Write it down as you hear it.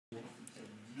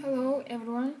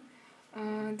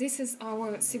this is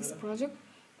our sixth project,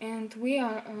 and we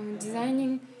are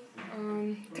designing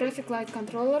traffic light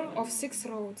controller of 6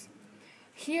 roads.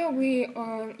 Here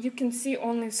you can see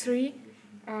only 3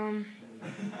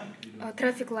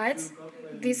 traffic lights.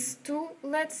 These 2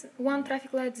 LEDs, 1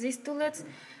 traffic light, these 2 LEDs,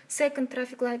 second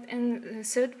traffic light, and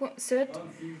third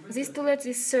these 2 LEDs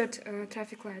is third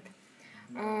traffic light.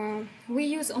 We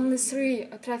use only 3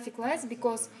 traffic lights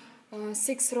because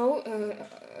 6 row,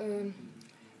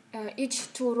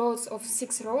 each 2 roads of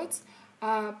 6 roads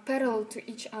are parallel to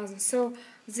each other. So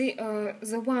the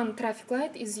 1 traffic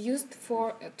light is used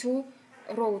for 2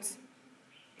 roads.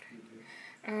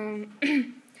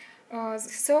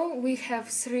 So we have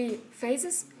 3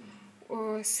 phases,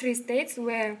 3 states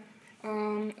where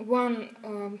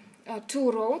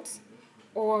 2 roads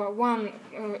or one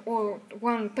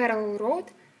parallel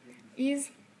road is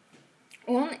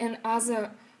on, and other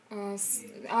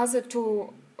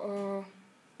 2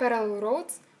 parallel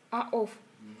roads are off.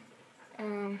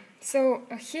 So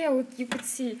here you could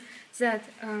see that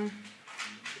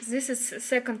this is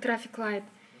second traffic light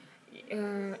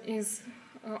is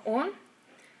on,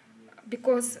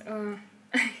 because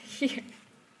here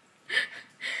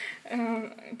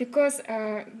because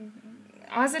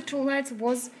other 2 lights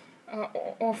was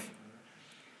off.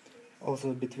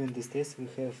 Also, between the states we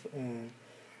have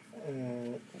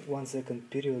 1 second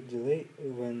period delay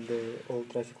when all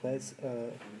traffic lights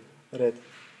are red.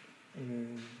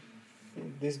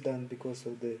 This done because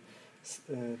of the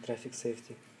traffic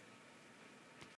safety.